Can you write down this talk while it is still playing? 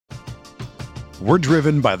We're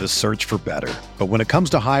driven by the search for better. But when it comes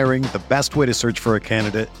to hiring, the best way to search for a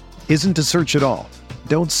candidate isn't to search at all.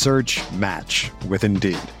 Don't search, match with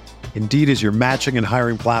Indeed. Indeed is your matching and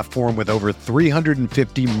hiring platform with over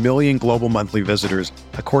 350 million global monthly visitors,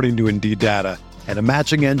 according to Indeed data, and a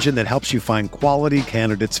matching engine that helps you find quality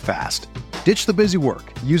candidates fast. Ditch the busy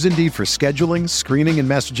work. Use Indeed for scheduling, screening, and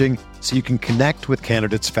messaging so you can connect with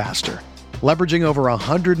candidates faster. Leveraging over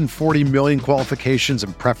 140 million qualifications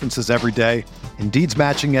and preferences every day, Indeed's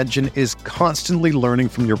matching engine is constantly learning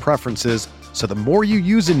from your preferences, so the more you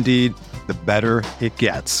use Indeed, the better it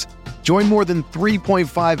gets. Join more than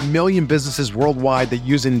 3.5 million businesses worldwide that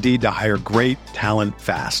use Indeed to hire great talent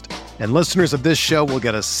fast. And listeners of this show will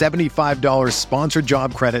get a $75 sponsored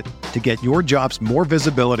job credit to get your jobs more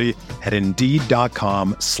visibility at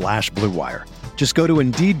Indeed.com/Blue Wire. Just go to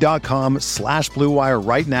Indeed.com/Blue Wire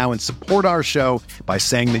right now and support our show by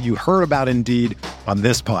saying that you heard about Indeed on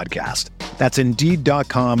this podcast. That's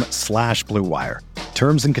Indeed.com/Blue Wire.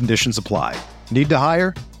 Terms and conditions apply. Need to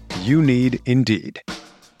hire? You need Indeed.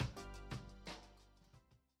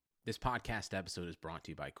 This podcast episode is brought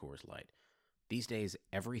to you by Coors Light. These days,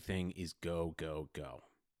 everything is go, go, go.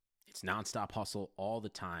 It's nonstop hustle all the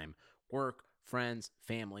time. Work, friends,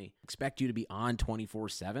 family, expect you to be on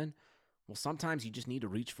 24/7. Well, sometimes you just need to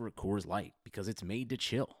reach for a Coors Light because it's made to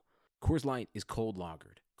chill. Coors Light is cold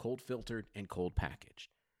lagered, cold filtered, and cold packaged.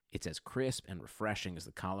 It's as crisp and refreshing as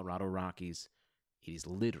the Colorado Rockies. It is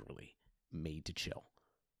literally made to chill.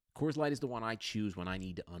 Coors Light is the one I choose when I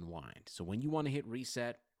need to unwind. So when you want to hit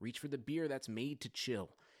reset, reach for the beer that's made to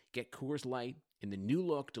chill. Get Coors Light in the new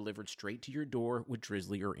look delivered straight to your door with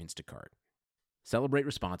Drizzly or Instacart. Celebrate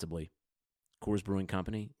responsibly. Coors Brewing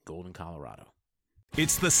Company, Golden, Colorado.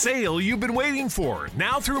 It's the sale you've been waiting for.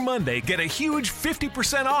 Now through Monday, get a huge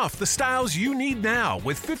 50% off the styles you need now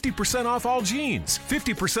with 50% off all jeans,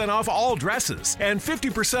 50% off all dresses, and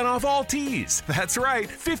 50% off all tees. That's right,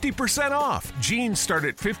 50% off. Jeans start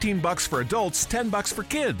at $15 for adults, $10 for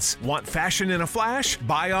kids. Want fashion in a flash?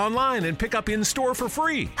 Buy online and pick up in-store for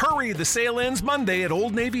free. Hurry, the sale ends Monday at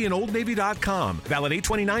Old Navy and OldNavy.com. Valid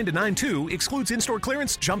 8/29 to 9/2, excludes in-store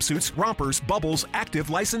clearance, jumpsuits, rompers, bubbles, active,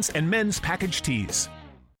 license, and men's package tees.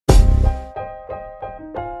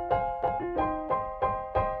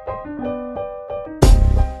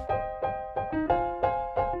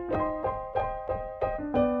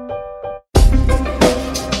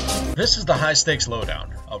 This is the High Stakes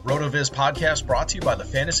Lowdown, a RotoViz podcast brought to you by the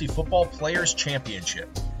Fantasy Football Players Championship.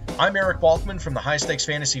 I'm Eric Balkman from the High Stakes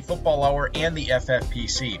Fantasy Football Hour and the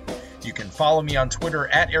FFPC. You can follow me on Twitter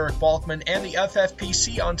at Eric Balkman and the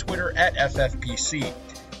FFPC on Twitter at FFPC.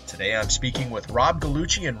 Today I'm speaking with Rob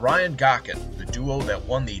Gallucci and Ryan Gocken, the duo that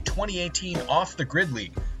won the 2018 Off the Grid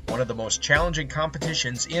League, one of the most challenging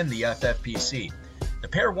competitions in the FFPC. The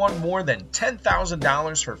pair won more than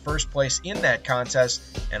 $10,000 for first place in that contest,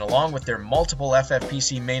 and along with their multiple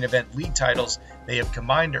FFPC main event league titles, they have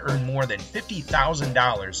combined to earn more than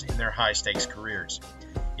 $50,000 in their high-stakes careers.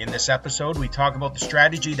 In this episode, we talk about the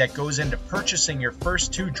strategy that goes into purchasing your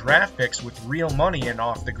first two draft picks with real money in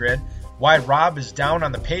Off the Grid, why Rob is down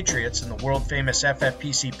on the Patriots in the world-famous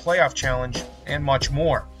FFPC Playoff Challenge, and much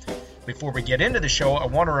more. Before we get into the show, I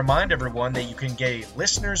want to remind everyone that you can get a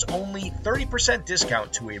listeners-only 30%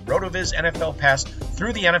 discount to a RotoViz NFL Pass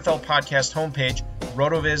through the NFL Podcast homepage,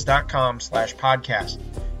 rotoviz.com/podcast.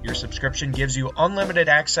 Your subscription gives you unlimited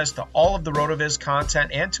access to all of the RotoViz content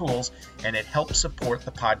and tools, and it helps support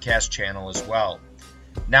the podcast channel as well.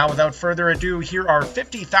 Now, without further ado, here are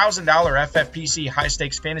 $50,000 FFPC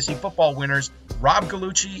high-stakes fantasy football winners, Rob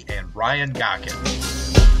Gallucci and Ryan Gocken.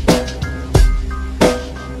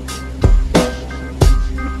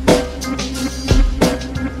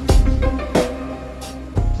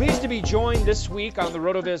 Pleased to be joined this week on the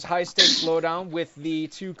RotoViz High Stakes Lowdown with the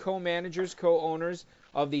two co-managers, co-owners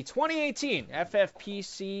of the 2018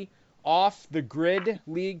 FFPC Off the Grid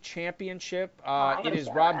League Championship. It is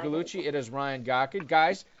Rob Gallucci. It is Ryan Gocken.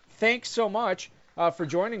 Guys, thanks so much for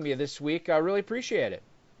joining me this week. I really appreciate it.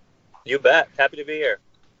 You bet. Happy to be here.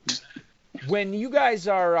 When you guys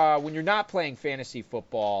are, when you're not playing fantasy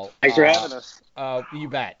football, thanks for having us. You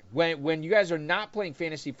bet. When you guys are not playing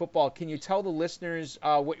fantasy football, can you tell the listeners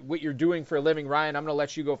what you're doing for a living? Ryan, I'm going to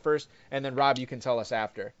let you go first, and then Rob, you can tell us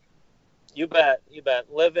after. You bet.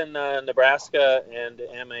 Live in Nebraska and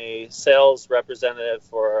am a sales representative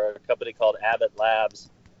for a company called Abbott Labs,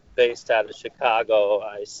 based out of Chicago.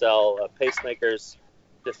 I sell pacemakers,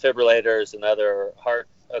 defibrillators, and other heart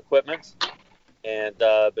equipment, and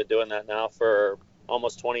been doing that now for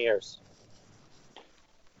almost 20 years.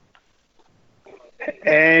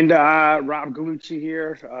 And Rob Gallucci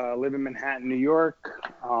here, live in Manhattan, New York,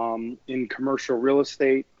 in commercial real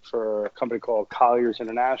estate for a company called Colliers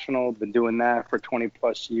International. Been doing that for 20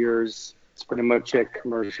 plus years. It's pretty much it,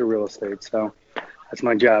 commercial real estate. So that's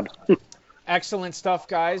my job. Excellent stuff,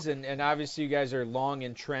 guys, and obviously you guys are long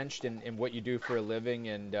entrenched in what you do for a living,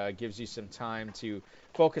 and gives you some time to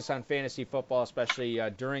focus on fantasy football, especially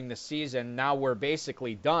during the season. Now we're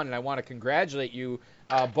basically done, and I want to congratulate you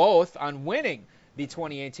both on winning the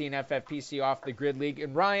 2018 FFPC Off the Grid League.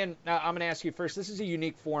 And Ryan, I'm going to ask you first. This is a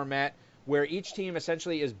unique format where each team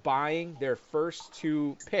essentially is buying their first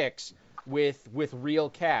two picks with real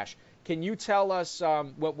cash. Can you tell us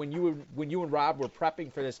when you and Rob were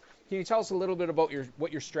prepping for this? Can you tell us a little bit about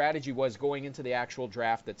what your strategy was going into the actual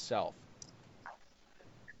draft itself?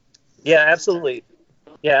 Yeah, absolutely.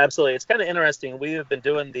 It's kind of interesting. We have been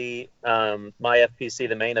doing the My FPC,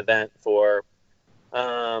 the main event, for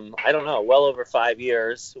I don't know, well over 5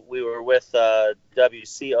 years. We were with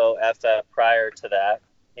WCOFF prior to that,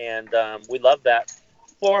 and we loved that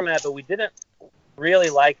format, but we didn't really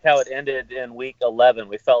like how it ended in week 11.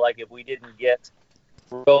 We felt like if we didn't get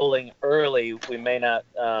rolling early, we may not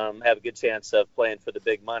have a good chance of playing for the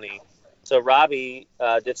big money. So Robbie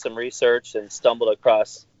did some research and stumbled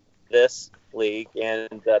across this league, and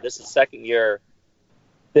this is the second year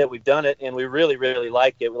that we've done it, and we really, really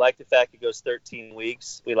like it. We like the fact it goes 13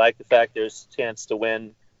 weeks. We like the fact there's a chance to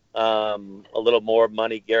win a little more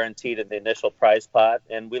money guaranteed in the initial prize pot,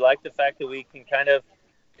 and we like the fact that we can kind of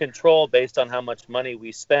control based on how much money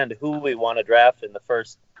we spend who we want to draft in the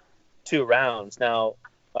first two rounds. Now,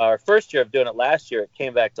 our first year of doing it last year, it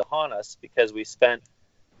came back to haunt us because we spent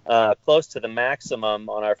close to the maximum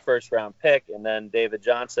on our first round pick, and then David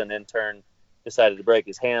Johnson in turn decided to break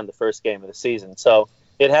his hand the first game of the season. So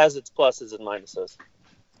it has its pluses and minuses.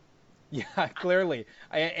 Yeah, clearly.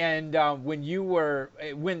 And when you were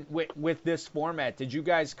with this format, did you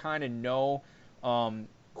guys kind of know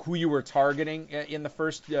who you were targeting in the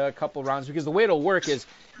first couple of rounds? Because the way it'll work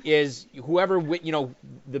is whoever,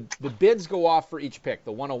 the bids go off for each pick.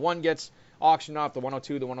 The 101 gets auctioned off, the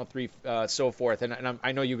 102, the 103, so forth. And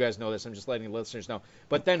I know you guys know this. I'm just letting the listeners know.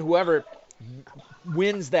 But then whoever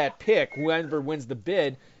wins that pick, whoever wins the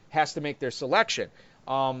bid, has to make their selection.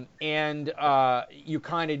 And you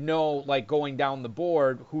kind of know, like, going down the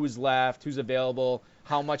board, who's left, who's available,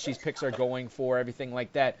 how much these picks are going for, everything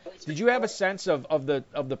like that. Did you have a sense of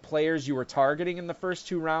the players you were targeting in the first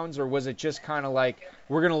two rounds, or was it just kind of like,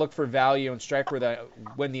 we're going to look for value and strike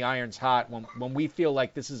when the iron's hot, when we feel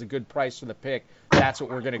like this is a good price for the pick, that's what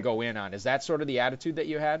we're going to go in on? Is that sort of the attitude that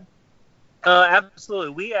you had?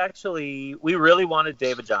 Absolutely. We really wanted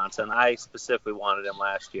David Johnson. I specifically wanted him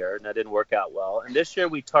last year, and that didn't work out well. And this year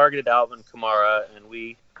we targeted Alvin Kamara, and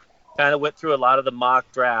we kind of went through a lot of the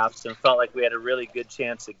mock drafts and felt like we had a really good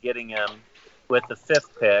chance of getting him with the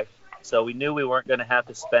fifth pick. So we knew we weren't going to have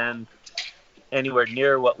to spend anywhere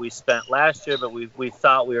near what we spent last year, but we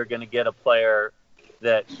thought we were going to get a player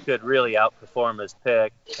that could really outperform his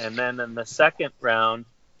pick. And then in the second round,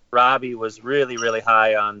 Robbie was really, really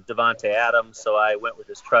high on Devontae Adams, so I went with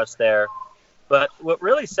his trust there. But what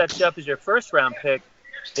really sets you up as your first round pick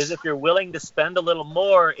is if you're willing to spend a little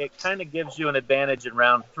more, it kind of gives you an advantage in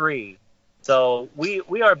round 3. So we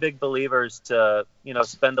are big believers to,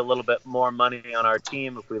 spend a little bit more money on our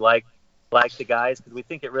team if we like the guys, because we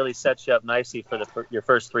think it really sets you up nicely for your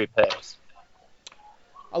first 3 picks.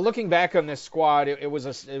 Looking back on this squad, it was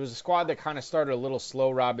a squad that kind of started a little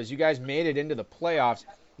slow, Rob, as you guys made it into the playoffs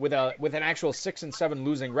with an actual 6-7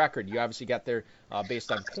 losing record. You obviously got there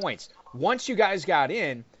based on points. Once you guys got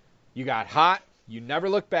in, you got hot. You never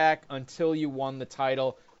looked back until you won the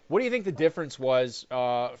title. What do you think the difference was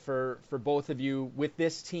for both of you with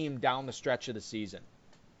this team down the stretch of the season?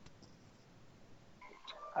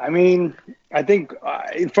 I mean, I think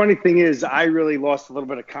the funny thing is I really lost a little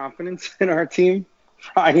bit of confidence in our team.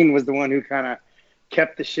 Ryan was the one who kind of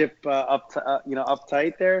kept the ship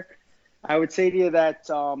uptight there. I would say to you that,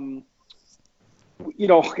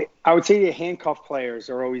 handcuff players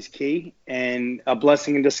are always key. And a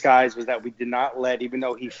blessing in disguise was that we did not let, even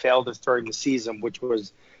though he failed us during the season, which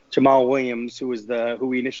was Jamal Williams, who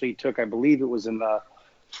we initially took, I believe it was in the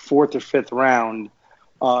 4th or 5th round,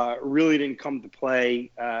 really didn't come to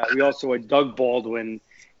play. We also had Doug Baldwin,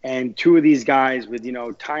 and 2 of these guys with,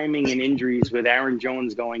 timing and injuries, with Aaron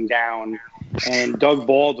Jones going down and Doug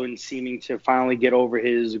Baldwin seeming to finally get over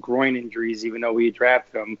his groin injuries, even though we had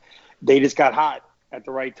drafted him. They just got hot at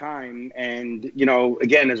the right time. And,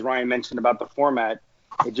 again, as Ryan mentioned about the format,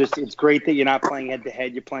 it's great that you're not playing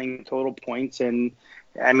head-to-head. You're playing total points. And,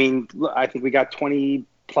 I mean, I think we got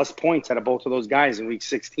 20-plus points out of both of those guys in Week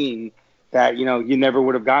 16 that, you never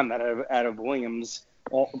would have gotten that out of Williams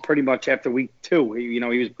pretty much after week 2. He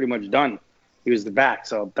was pretty much done. He was the back.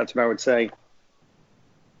 So that's what I would say.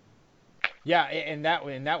 Yeah, and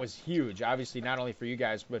that was huge. Obviously, not only for you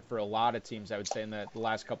guys, but for a lot of teams, I would say, in the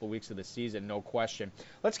last couple of weeks of the season, no question.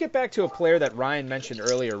 Let's get back to a player that Ryan mentioned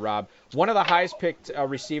earlier, Rob. One of the highest picked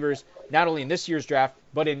receivers, not only in this year's draft,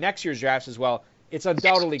 but in next year's drafts as well. It's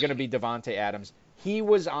undoubtedly going to be Davante Adams. He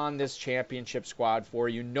was on this championship squad for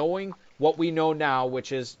you, knowing what we know now,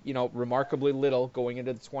 which is, remarkably little going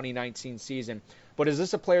into the 2019 season. But is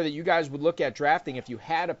this a player that you guys would look at drafting if you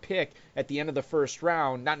had a pick at the end of the first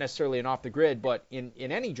round, not necessarily an off the grid, but in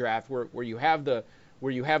any draft where you have the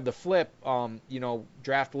flip,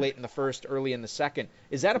 draft late in the first, early in the second?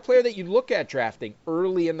 Is that a player that you'd look at drafting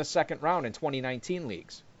early in the second round in 2019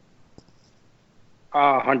 leagues?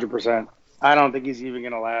 100%. I don't think he's even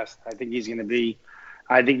going to last. I think he's going to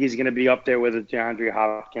be up there with DeAndre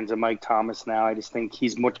Hopkins and Mike Thomas now. I just think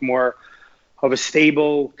he's much more of a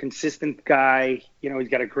stable, consistent guy. He's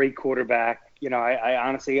got a great quarterback. I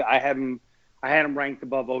honestly, I had him ranked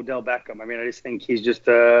above Odell Beckham. I mean, I just think he's just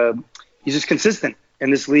consistent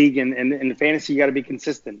in this league. And in the fantasy, you got to be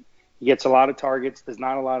consistent. He gets a lot of targets. There's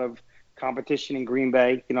not a lot of competition in Green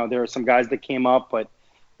Bay. There are some guys that came up, but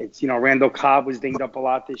it's, Randall Cobb was dinged up a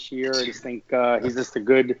lot this year. I just think he's a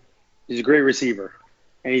great receiver,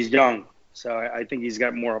 and he's young. So I think he's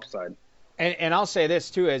got more upside. And I'll say this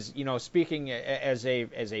too, as speaking as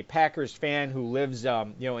a Packers fan who lives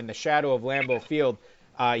in the shadow of Lambeau Field,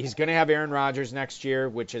 he's going to have Aaron Rodgers next year,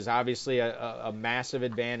 which is obviously a massive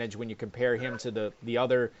advantage when you compare him to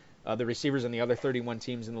the receivers in the other 31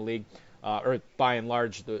 teams in the league, or by and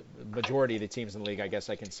large the majority of the teams in the league, I guess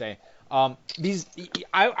I can say.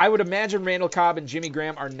 I would imagine Randall Cobb and Jimmy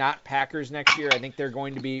Graham are not Packers next year. I think they're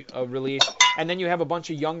going to be released. And then you have a bunch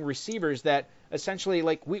of young receivers that essentially,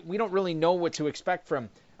 we don't really know what to expect from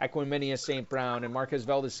Equanimeous St. Brown and Marquez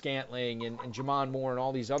Valdes-Scantling and Jamon Moore and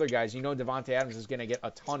all these other guys. Davante Adams is going to get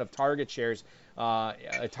a ton of target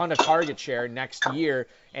share next year.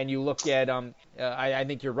 And you look at, I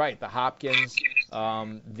think you're right, the Hopkins,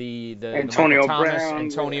 the Antonio Thomas, Brown.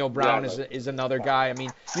 Antonio Brown is another guy. I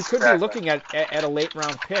mean, you could be looking at a late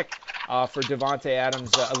round pick for Davante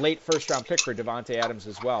Adams, a late first round pick for Davante Adams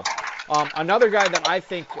as well. Another guy that I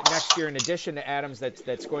think next year, in addition to Adams,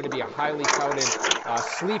 that's going to be a highly touted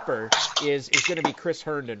sleeper is going to be Chris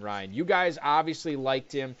Herndon, Ryan. You guys obviously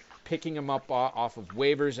liked him, picking him up off of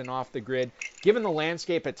waivers and off the grid. Given the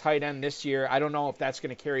landscape at tight end this year, I don't know if that's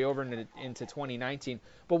going to carry over into 2019.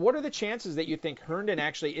 But what are the chances that you think Herndon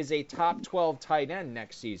actually is a top 12 tight end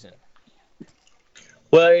next season?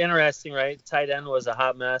 Well, interesting, right? Tight end was a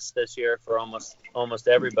hot mess this year for almost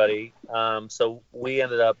everybody. So we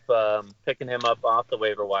ended up picking him up off the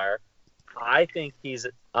waiver wire. I think he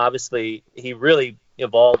really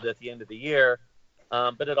evolved at the end of the year.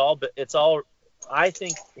 But it's all. I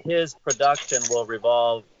think his production will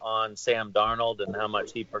revolve on Sam Darnold and how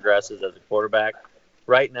much he progresses as a quarterback.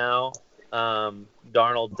 Right now,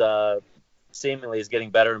 Darnold seemingly is getting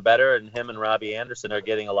better and better, and him and Robbie Anderson are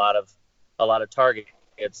getting a lot of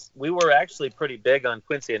targets. We were actually pretty big on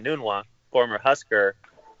Quincy Enunwa, former Husker,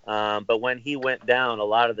 but when he went down, a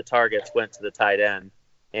lot of the targets went to the tight end.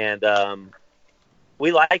 And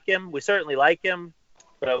we like him. We certainly like him,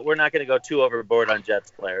 but we're not going to go too overboard on Jets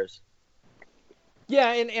players.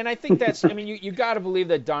 Yeah, and I think that's, you got to believe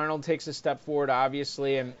that Darnold takes a step forward,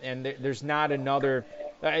 obviously, and there's not another,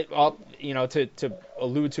 to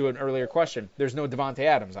allude to an earlier question, there's no Davante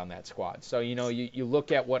Adams on that squad. So, you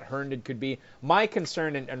look at what Herndon could be. My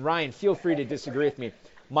concern, and Ryan, feel free to disagree with me,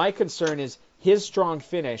 my concern is his strong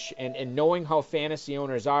finish and knowing how fantasy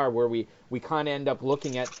owners are, where we kind of end up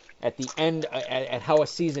looking at the end, at how a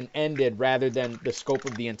season ended rather than the scope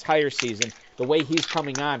of the entire season, the way he's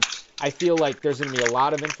coming on. I feel like there's going to be a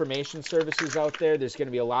lot of information services out there. There's going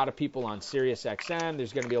to be a lot of people on SiriusXM.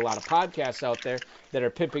 There's going to be a lot of podcasts out there that are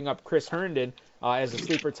pimping up Chris Herndon as a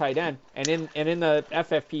sleeper tight end. And in the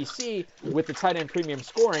FFPC, with the tight end premium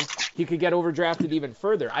scoring, he could get overdrafted even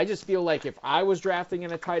further. I just feel like if I was drafting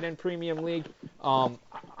in a tight end premium league,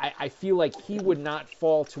 I feel like he would not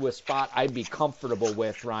fall to a spot I'd be comfortable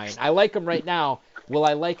with, Ryan. I like him right now. Will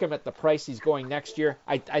I like him at the price he's going next year?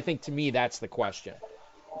 I think, to me, that's the question.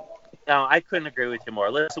 No, I couldn't agree with you more.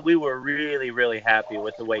 Listen, we were really, really happy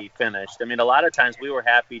with the way he finished. A lot of times we were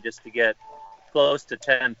happy just to get close to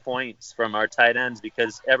 10 points from our tight ends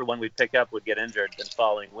because everyone we pick up would get injured the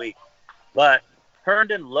following week. But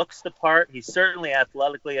Herndon looks the part. He's certainly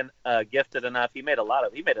athletically gifted enough. He made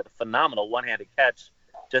a phenomenal one-handed catch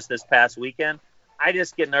just this past weekend. I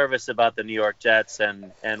just get nervous about the New York Jets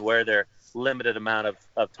and where limited amount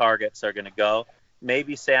of targets are going to go.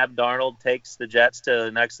 Maybe Sam Darnold takes the Jets to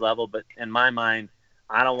the next level, but in my mind,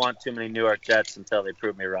 I don't want too many New York Jets until they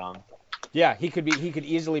prove me wrong. Yeah, he could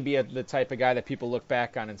easily be the type of guy that people look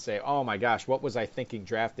back on and say, "Oh my gosh, what was I thinking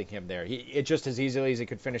drafting him there?" It just as easily as he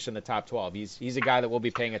could finish in the top 12. He's a guy that we'll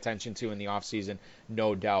be paying attention to in the offseason,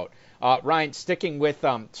 no doubt. Ryan, sticking with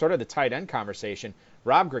sort of the tight end conversation,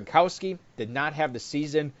 Rob Gronkowski did not have the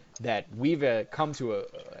season that we've come to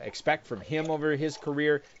expect from him over his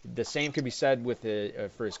career. The same could be said with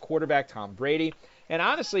for his quarterback, Tom Brady. And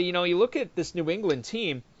honestly, you look at this New England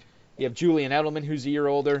team. You have Julian Edelman, who's a year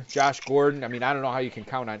older, Josh Gordon. I mean, I don't know how you can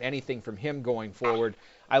count on anything from him going forward.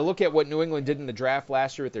 I look at what New England did in the draft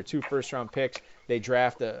last year with their 2 first-round picks. They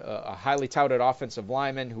draft a highly touted offensive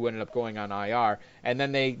lineman who ended up going on IR, and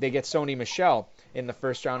then they get Sony Michel in the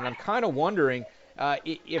first round. And I'm kind of wondering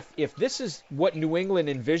if this is what New England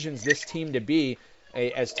envisions this team to be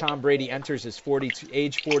as Tom Brady enters his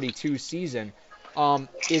age 42 season.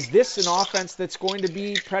 Is this an offense that's going to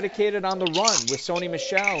be predicated on the run with Sony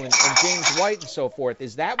Michel and James White and so forth?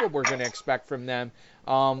 Is that what we're going to expect from them?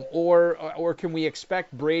 Or can we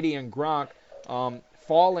expect Brady and Gronk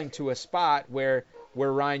falling to a spot where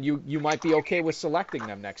Ryan, you might be okay with selecting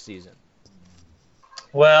them next season?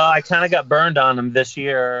 Well, I kind of got burned on them this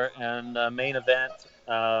year, and main event,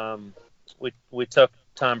 we took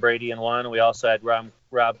Tom Brady in one. We also had Rob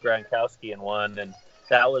Gronkowski in one, and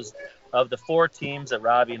that was – of the 4 teams that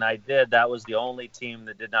Robbie and I did, that was the only team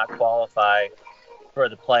that did not qualify for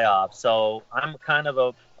the playoffs. So I'm kind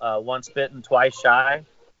of a once bitten, twice shy.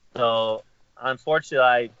 So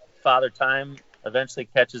unfortunately, Father Time eventually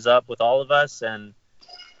catches up with all of us, and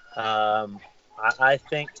I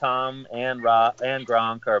think Tom and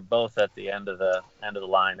Gronk are both at the end of the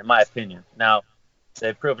line, in my opinion. Now,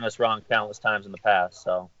 they've proven us wrong countless times in the past,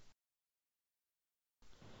 so.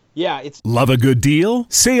 Yeah, it's Love a good deal?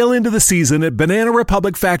 Sail into the season at Banana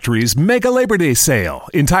Republic Factory's Mega Labor Day Sale.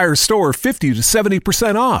 Entire store 50 to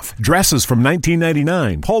 70% off. Dresses from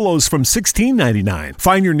 $19.99. Polos from $16.99.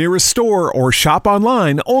 Find your nearest store or shop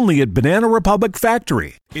online only at Banana Republic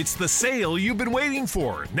Factory. It's the sale you've been waiting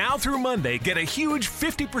for. Now through Monday, get a huge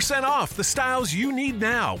 50% off the styles you need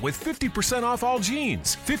now with 50% off all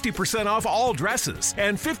jeans, 50% off all dresses,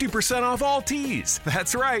 and 50% off all tees.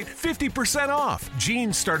 That's right, 50% off.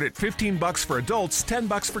 Jeans start at $15 for adults,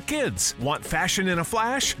 $10 for kids. Want fashion in a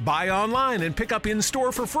flash? Buy online and pick up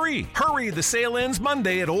in-store for free. Hurry, the sale ends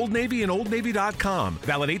Monday at Old Navy and OldNavy.com.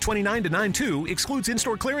 Valid 8/29 to 9/2, excludes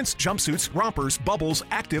in-store clearance, jumpsuits, rompers, bubbles,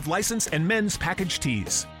 active, license, and men's package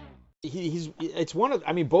tees. It's one of,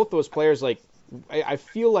 I mean, both those players, like, I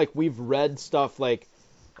feel like we've read stuff like,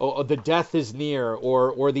 oh, the death is near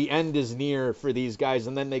or the end is near for these guys,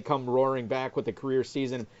 and then they come roaring back with a career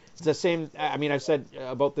season. It's the same, I mean, I've said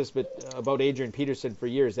about this, but about Adrian Peterson for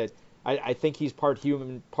years, that I think he's part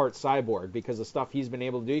human, part cyborg because of stuff he's been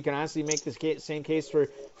able to do. You can honestly make this same case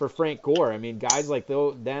for Frank Gore. I mean, guys like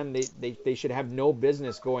them, they should have no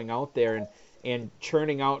business going out there and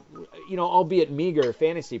churning out, albeit meager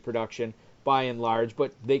fantasy production by and large,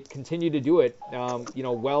 but they continue to do it,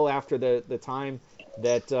 well after the time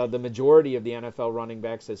that the majority of the NFL running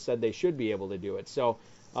backs has said they should be able to do it. So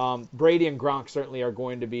Brady and Gronk certainly are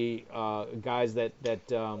going to be guys that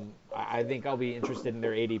I think I'll be interested in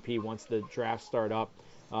their ADP once the drafts start up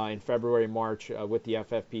in February, March with the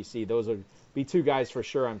FFPC. Those would be 2 guys for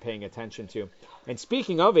sure I'm paying attention to. And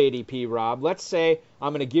speaking of ADP, Rob, let's say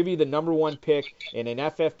I'm going to give you the number 1 pick in an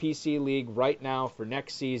FFPC league right now for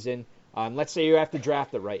next season. And let's say you have to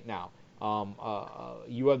draft it right now.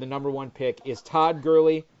 You have the number 1 pick. Is Todd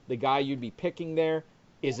Gurley the guy you'd be picking there?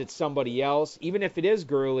 Is it somebody else? Even if it is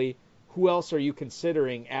Gurley, who else are you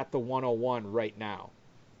considering at the 101 right now?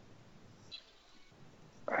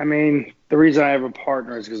 I mean, the reason I have a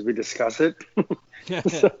partner is because we discuss it.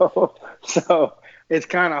 So it's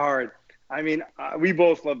kind of hard. I mean, we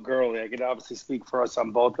both love Gurley. I could obviously speak for us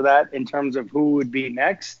on both of that. In terms of who would be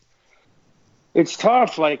next, it's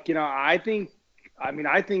tough. Like, I think,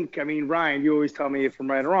 Ryan, you always tell me if I'm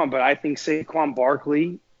right or wrong, but I think Saquon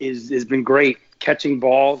Barkley has been great catching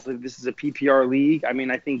balls. This is a PPR league. I mean,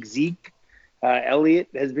 I think Zeke Elliott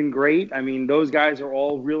has been great. I mean, those guys are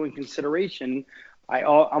all real in consideration.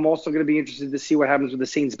 I'm also going to be interested to see what happens with the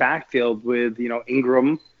Saints backfield with,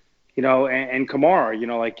 Ingram, and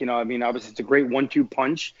Kamara, obviously it's a great 1-2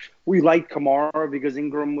 punch. We liked Kamara because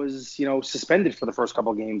Ingram was, suspended for the first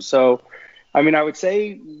couple of games. So, I mean, I would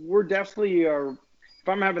say we're definitely, if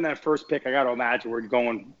I'm having that first pick, I got to imagine we're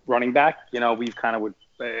going running back. We've kind of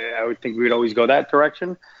I would think we would always go that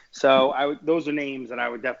direction. So those are names that I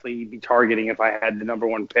would definitely be targeting if I had the number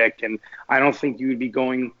 1 pick. And I don't think you would be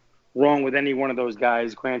going wrong with any one of those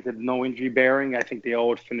guys. Granted, no injury bearing. I think they all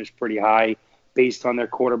would finish pretty high based on their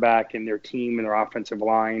quarterback and their team and their offensive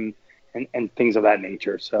line and things of that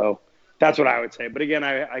nature. So that's what I would say. But again,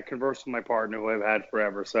 I converse with my partner who I've had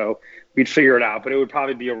forever, so we'd figure it out. But it would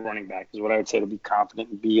probably be a running back is what I would say, to be confident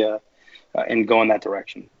and be and go in that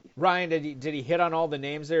direction. Ryan, did he hit on all the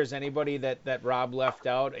names there? Is anybody that Rob left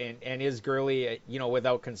out? And is Gurley,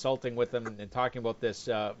 without consulting with him and talking about this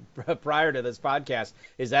prior to this podcast,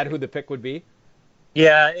 is that who the pick would be?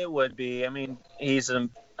 Yeah, it would be. I mean, he's an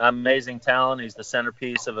amazing talent. He's the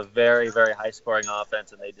centerpiece of a very, very high-scoring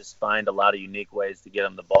offense, and they just find a lot of unique ways to get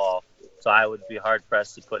him the ball. So I would be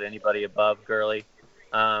hard-pressed to put anybody above Gurley.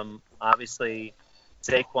 Obviously,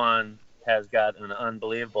 Saquon has got an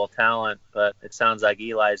unbelievable talent, but it sounds like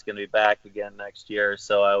Eli's going to be back again next year,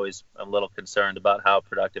 so I'm a little concerned about how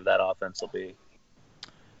productive that offense will be.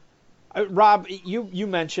 Rob, you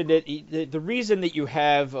mentioned it. The reason that you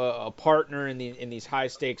have a partner in these high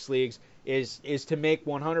stakes leagues is to make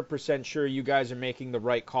 100% sure you guys are making the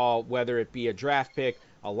right call, whether it be a draft pick,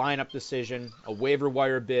 a lineup decision, a waiver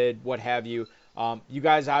wire bid, what have you. You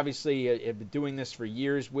guys obviously have been doing this for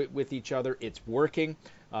years with each other. It's working.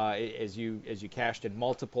 As you cashed in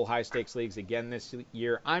multiple high stakes leagues again this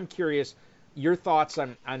year. I'm curious your thoughts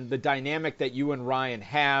on the dynamic that you and Ryan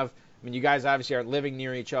have. I mean, you guys obviously aren't living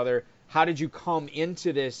near each other. How did you come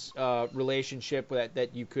into this relationship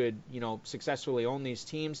that you could, successfully own these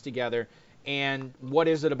teams together? And what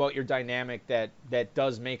is it about your dynamic that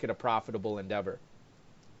does make it a profitable endeavor?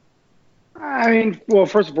 I mean, well,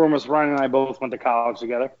 first and foremost, Ryan and I both went to college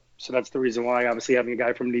together. So that's the reason why, obviously, having a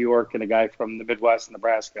guy from New York and a guy from the Midwest,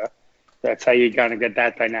 Nebraska, that's how you kind of get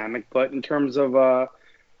that dynamic. But in terms of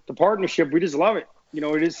the partnership, we just love it.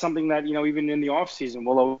 It is something that, even in the off season,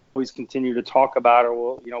 we'll always continue to talk about, or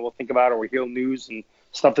we'll think about, or we'll hear news and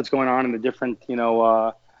stuff that's going on in the different,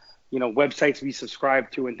 websites we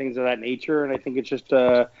subscribe to and things of that nature. And I think it's just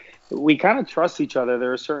we kind of trust each other.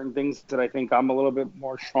 There are certain things that I think I'm a little bit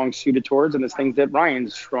more strong suited towards, and there's things that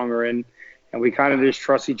Ryan's stronger in. And we kind of just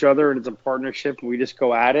trust each other, and it's a partnership, and we just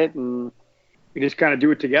go at it, and we just kind of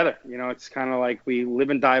do it together. It's kind of like we live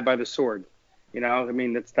and die by the sword. I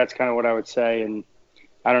mean, that's kind of what I would say. And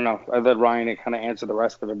I don't know. I let Ryan kind of answer the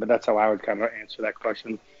rest of it, but that's how I would kind of answer that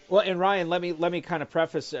question. Well, and Ryan, let me kind of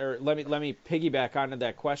preface, or let me piggyback onto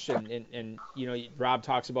that question. And Rob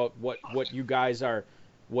talks about what you guys are,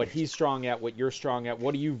 what he's strong at, what you're strong at.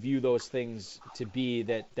 What do you view those things to be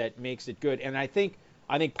that makes it good? And I think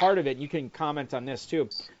part of it, you can comment on this too,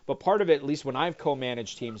 but part of it, at least when I've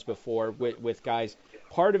co-managed teams before with guys,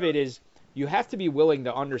 part of it is you have to be willing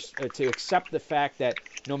to accept the fact that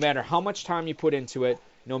no matter how much time you put into it,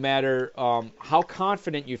 no matter how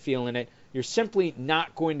confident you feel in it, you're simply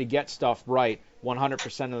not going to get stuff right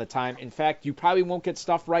 100% of the time. In fact, you probably won't get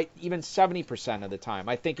stuff right even 70% of the time.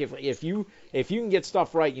 I think if you can get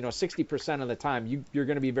stuff right, 60% of the time, you're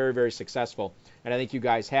going to be very, very successful. And I think you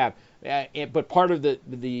guys have. But part of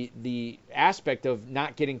the aspect of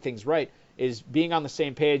not getting things right is being on the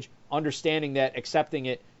same page, understanding that, accepting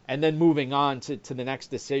it, and then moving on to the next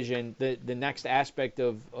decision, the next aspect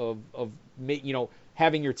of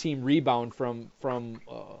having your team rebound from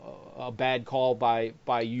a bad call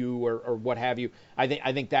by you or what have you. I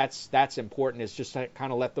think that's important, is just to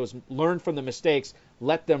kind of learn from the mistakes,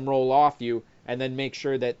 let them roll off you, and then make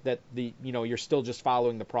sure that you're still just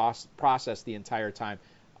following the process the entire time.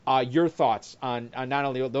 Your thoughts on not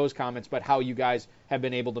only those comments, but how you guys have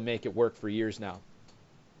been able to make it work for years now.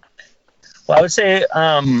 Well, I would say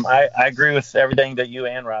I agree with everything that you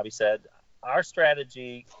and Robbie said. Our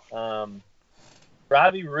strategy,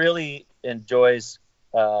 Robbie really enjoys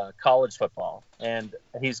college football, and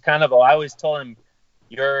he's I always told him,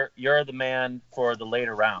 you're the man for the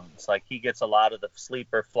later rounds. Like, he gets a lot of the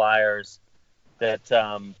sleeper flyers that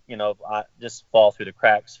just fall through the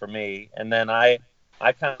cracks for me. And then I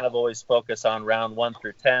kind of always focus on round 1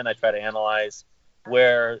 through 10. I try to analyze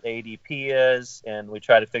where ADP is, and we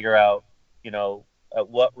try to figure out, at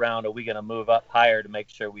what round are we going to move up higher to make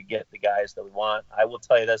sure we get the guys that we want. I will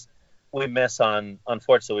tell you this.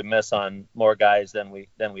 Unfortunately, we miss on more guys than we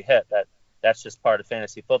hit. That's just part of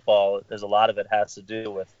fantasy football. There's a lot of it has to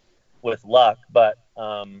do with luck, but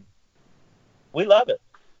we love it.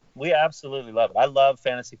 We absolutely love it. I love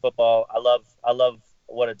fantasy football. I love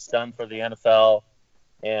what it's done for the NFL,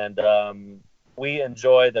 and we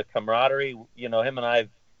enjoy the camaraderie. Him and I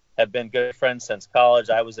have been good friends since college.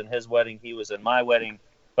 I was in his wedding, he was in my wedding.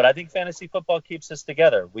 But I think fantasy football keeps us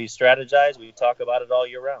together. We strategize. We talk about it all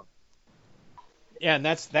year round. Yeah, and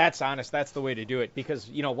that's honest. That's the way to do it, because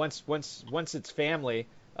once it's family,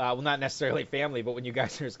 well, not necessarily family, but when you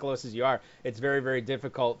guys are as close as you are, it's very, very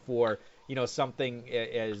difficult for, something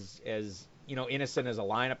as innocent as a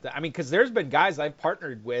lineup. Because there's been guys I've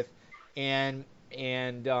partnered with, and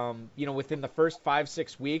within the first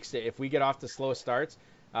 5-6 weeks, if we get off to slow starts,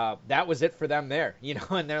 that was it for them there,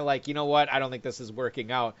 and they're like, you know what, I don't think this is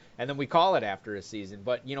working out. And then we call it after a season.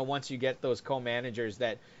 But, once you get those co-managers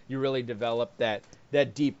that you really develop that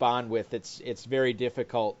deep bond with, it's very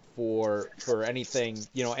difficult for anything,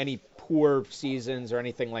 any poor seasons or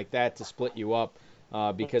anything like that to split you up.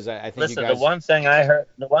 Because I think Listen, you guys.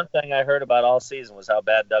 the one thing I heard about all season was how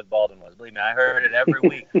bad Doug Baldwin was. Believe me, I heard it every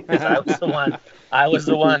week because I was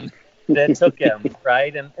the one that took him,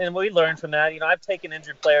 right? And we learned from that. I've taken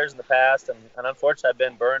injured players in the past, and unfortunately I've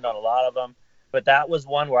been burned on a lot of them. But that was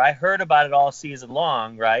one where I heard about it all season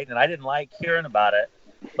long, right? And I didn't like hearing about it,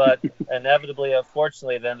 but inevitably,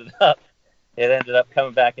 unfortunately, it ended up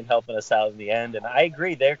coming back and helping us out in the end. And I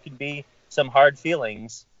agree, there could be some hard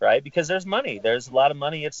feelings, right? Because there's money. There's a lot of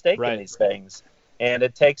money at stake in these things. And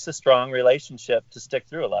it takes a strong relationship to stick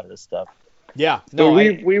through a lot of this stuff. Yeah. No,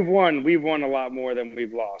 we've won a lot more than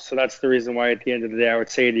we've lost. So that's the reason why at the end of the day I would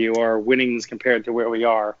say to you our winnings compared to where we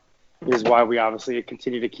are is why we obviously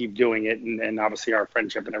continue to keep doing it, and obviously our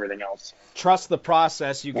friendship and everything else. Trust the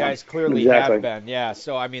process. You guys clearly have been. Yeah.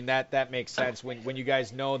 So that makes sense when you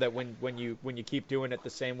guys know that when you keep doing it the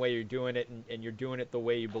same way you're doing it, and you're doing it the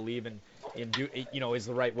way you believe in is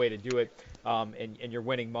the right way to do it, and you're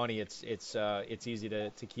winning money. It's easy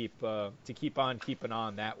to keep on keeping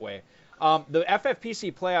on that way. The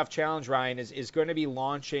FFPC Playoff Challenge, Ryan, is going to be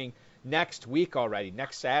launching next week already,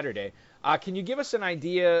 next Saturday. Can you give us an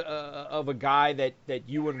idea of a guy that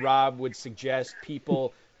you and Rob would suggest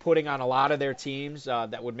people putting on a lot of their teams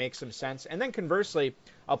that would make some sense? And then conversely,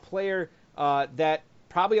 a player that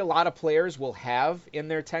probably a lot of players will have in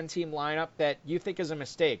their 10-team lineup that you think is a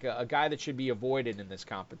mistake, a guy that should be avoided in this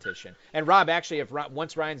competition. And Rob, actually,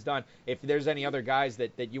 once Ryan's done, if there's any other guys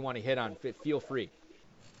that you want to hit on, feel free.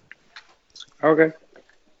 Okay.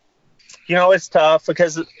 It's tough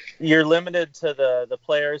because you're limited to the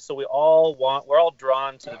players, so we're all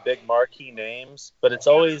drawn to the big marquee names, but it's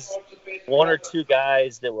always one or two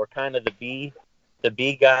guys that were kind of the B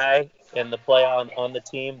guy in the play on the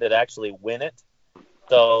team that actually win it.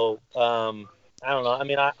 So I don't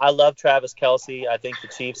know. I love Travis Kelce. I think the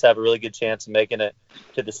Chiefs have a really good chance of making it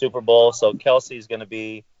to the Super Bowl, so Kelce is going to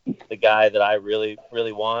be the guy that I really,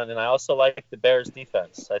 really want. And I also like the Bears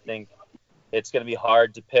defense. I think it's going to be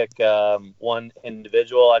hard to pick one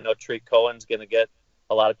individual. I know Tariq Cohen's going to get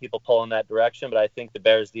a lot of people pulling that direction, but I think the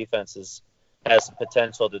Bears defense has the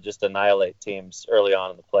potential to just annihilate teams early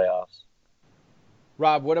on in the playoffs.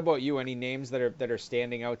 Rob, what about you? Any names that are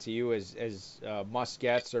standing out to you as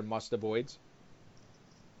must-gets or must-avoids?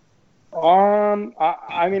 I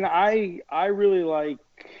really like.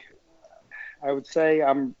 I would say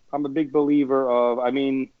I'm a big believer of.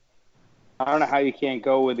 I don't know how you can't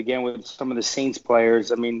go with some of the Saints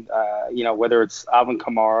players. Whether it's Alvin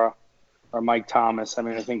Kamara or Mike Thomas.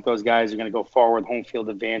 I think those guys are going to go forward, home field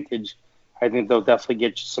advantage. I think they'll definitely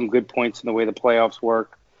get some good points in the way the playoffs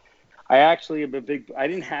work. I actually am I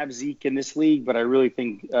didn't have Zeke in this league, but I really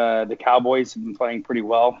think the Cowboys have been playing pretty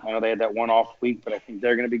well. I know they had that one-off week, but I think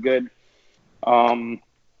they're going to be good.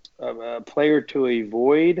 A player to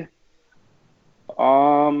avoid.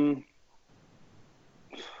 I'm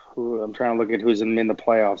trying to look at who's in the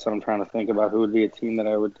playoffs. I'm trying to think about who would be a team that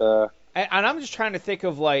I would. And I'm just trying to think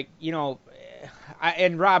of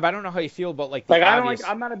and Rob, I don't know how you feel about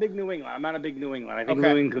I'm not a big New England. I think New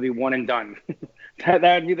England could be one and done. that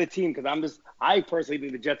would be the team because I personally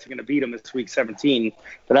think the Jets are going to beat them this week 17,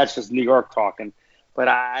 but that's just New York talking. But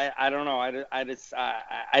I don't know.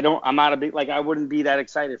 I'm not a big I wouldn't be that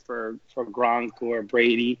excited for Gronk or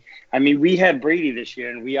Brady. We had Brady this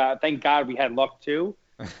year, and thank God we had luck too.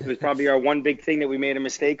 It was probably our one big thing that we made a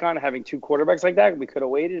mistake on, having two quarterbacks like that. We could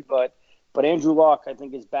have waited, but Andrew Luck, I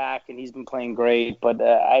think, is back, and he's been playing great. But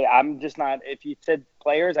I'm just not – if you said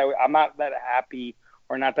players, I'm not that happy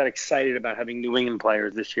or not that excited about having New England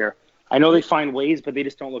players this year. I know they find ways, but they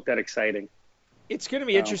just don't look that exciting. It's going to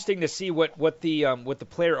be interesting to see what the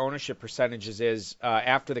player ownership percentages is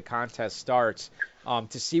after the contest starts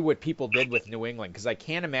to see what people did with New England, because I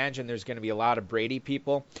can't imagine there's going to be a lot of Brady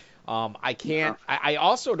people. I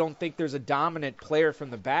also don't think there's a dominant player from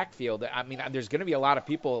the backfield. There's going to be a lot of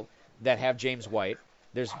people that have James White.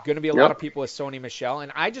 There's going to be a lot of people with Sony Michel,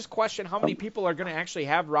 and I just question how many people are going to actually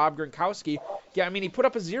have Rob Gronkowski. Yeah, he put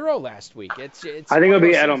up a 0 last week. I think it'll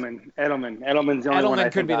be Edelman. Edelman's the only one I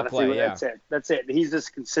could think, be the play. Yeah, that's it. That's it. He's this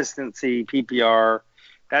consistency PPR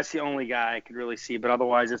That's the only guy I could really see. But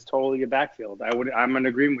otherwise, it's totally a backfield. I'm in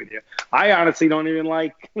agreement with you. I honestly don't even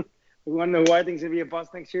like. You want to know who I think is going to be a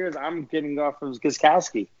bust next year? Is I'm getting off of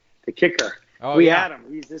Gostkowski, the kicker. We had him.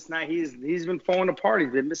 He's just not. He's been falling apart.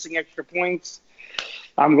 He's been missing extra points.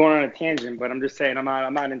 I'm going on a tangent, but I'm just saying I'm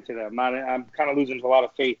not into that. I'm kind of losing a lot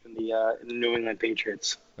of faith in the New England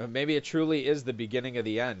Patriots. Maybe it truly is the beginning of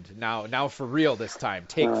the end. Now for real this time.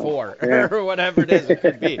 Take 4 or whatever it is it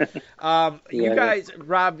could be. You guys,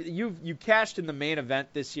 Rob, you cashed in the main event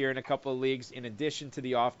this year in a couple of leagues in addition to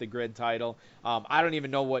the off the grid title. I don't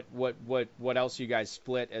even know what else you guys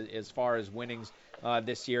split as far as winnings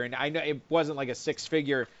this year. And I know it wasn't like a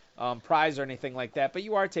 6-figure prize or anything like that, but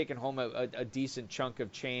you are taking home a decent chunk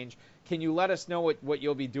of change. Can you let us know what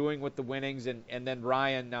you'll be doing with the winnings? And then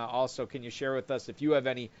Ryan, also, can you share with us if you have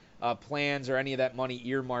any plans or any of that money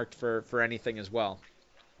earmarked for anything as well?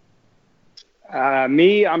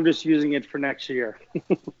 I'm just using it for next year.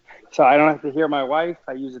 So I don't have to hear my wife.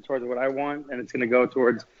 I use it towards what I want, and it's going to go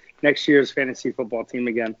towards next year's fantasy football team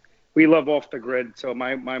again. We love off the grid, so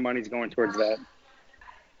my money's going towards that.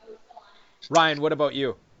 Ryan, what about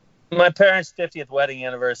you? My parents' 50th wedding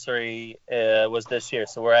anniversary was this year,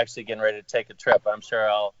 so we're actually getting ready to take a trip. I'm sure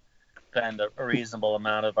I'll spend a reasonable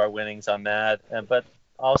amount of our winnings on that. But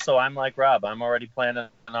also, I'm like Rob. I'm already planning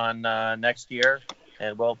on next year,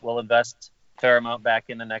 and we'll invest a fair amount back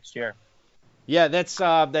into next year. Yeah, that's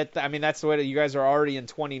the way that you guys are already in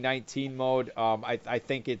 2019 mode. I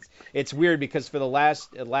think it's weird because for the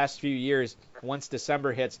last few years, once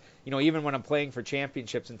December hits, even when I'm playing for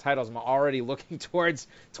championships and titles, I'm already looking towards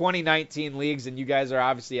 2019 leagues, and you guys are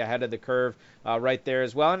obviously ahead of the curve right there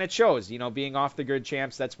as well. And it shows, being off the grid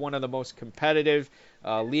champs, that's one of the most competitive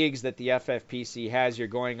leagues that the FFPC has. You're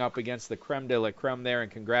going up against the creme de la creme there,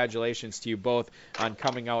 and congratulations to you both on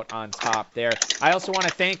coming out on top there. I also want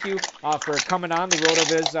to thank you for coming on the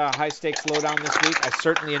RotoViz High Stakes Lowdown this week. I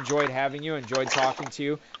certainly enjoyed having you, enjoyed talking to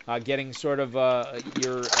you, getting sort of a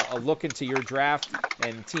look into your draft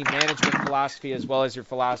and team management philosophy, as well as your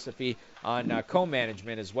philosophy on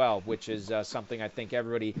co-management as well, which is something I think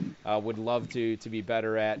everybody would love to be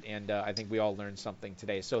better at, and I think we all learned something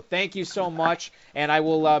today. So thank you so much, and I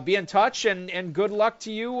will be in touch, and good luck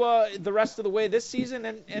to you the rest of the way this season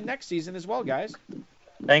and next season as well, guys.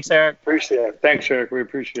 Thanks, Eric. Appreciate it. Thanks, Eric. We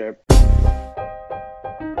appreciate it.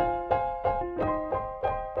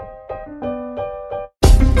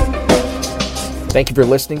 Thank you for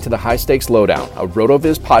listening to the High Stakes Lowdown, a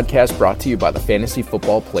RotoViz podcast brought to you by the Fantasy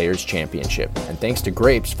Football Players Championship. And thanks to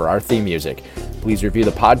Grapes for our theme music. Please review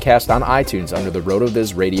the podcast on iTunes under the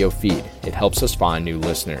RotoViz radio feed. It helps us find new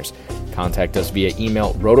listeners. Contact us via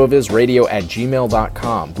email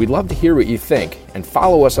rotovizradio@gmail.com. We'd love to hear what you think, and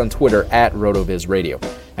follow us on Twitter @RotoVizRadio.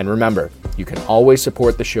 And remember, you can always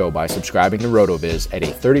support the show by subscribing to RotoViz at a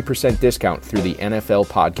 30% discount through the NFL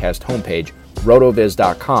podcast homepage,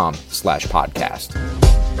 rotoviz.com/podcast.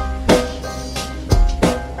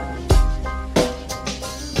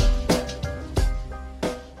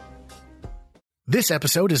 This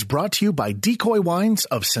episode is brought to you by Decoy Wines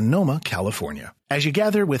of Sonoma, California. As you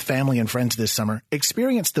gather with family and friends this summer,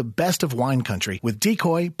 experience the best of wine country with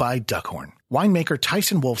Decoy by Duckhorn. Winemaker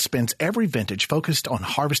Tyson Wolf spends every vintage focused on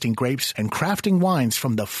harvesting grapes and crafting wines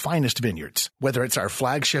from the finest vineyards. Whether it's our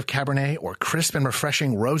flagship Cabernet or crisp and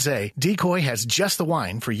refreshing Rosé, Decoy has just the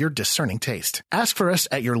wine for your discerning taste. Ask for us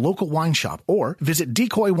at your local wine shop or visit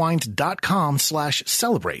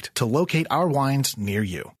decoywines.com/celebrate to locate our wines near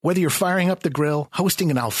you. Whether you're firing up the grill,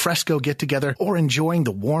 hosting an alfresco get-together, or enjoying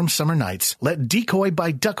the warm summer nights, let Decoy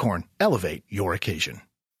by Duckhorn elevate your occasion.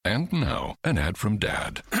 And now, an ad from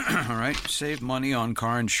Dad. All right, save money on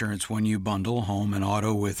car insurance when you bundle home and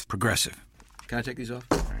auto with Progressive. Can I take these off?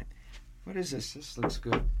 All right. What is this? This looks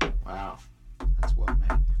good. Wow. That's well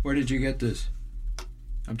made. Where did you get this?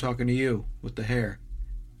 I'm talking to you with the hair.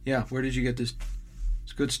 Yeah, where did you get this?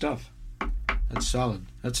 It's good stuff. That's solid.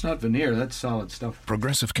 That's not veneer. That's solid stuff.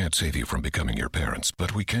 Progressive can't save you from becoming your parents,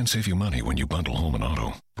 but we can save you money when you bundle home and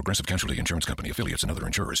auto. Progressive Casualty Insurance Company, affiliates, and other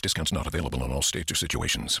insurers. Discounts not available in all states or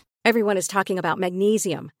situations. Everyone is talking about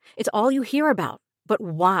magnesium. It's all you hear about. But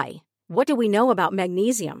why? What do we know about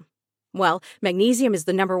magnesium? Well, magnesium is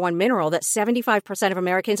the #1 mineral that 75% of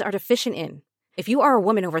Americans are deficient in. If you are a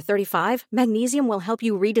woman over 35, magnesium will help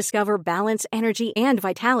you rediscover balance, energy, and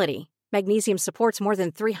vitality. Magnesium supports more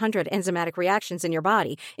than 300 enzymatic reactions in your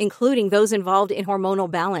body, including those involved in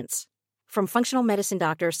hormonal balance. From functional medicine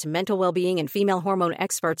doctors to mental well-being and female hormone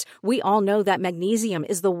experts, we all know that magnesium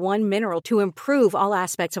is the one mineral to improve all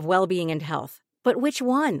aspects of well-being and health. But which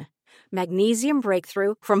one? Magnesium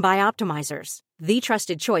Breakthrough from Bioptimizers. the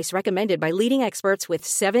trusted choice recommended by leading experts with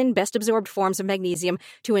 7 best-absorbed forms of magnesium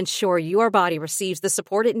to ensure your body receives the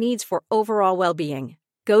support it needs for overall well-being.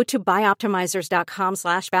 Go to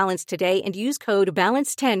bioptimizers.com/balance today and use code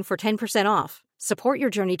BALANCE10 for 10% off. Support your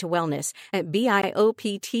journey to wellness at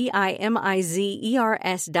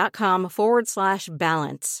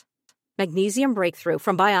bioptimizers.com/balance. Magnesium Breakthrough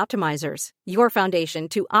from Bioptimizers, your foundation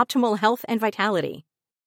to optimal health and vitality.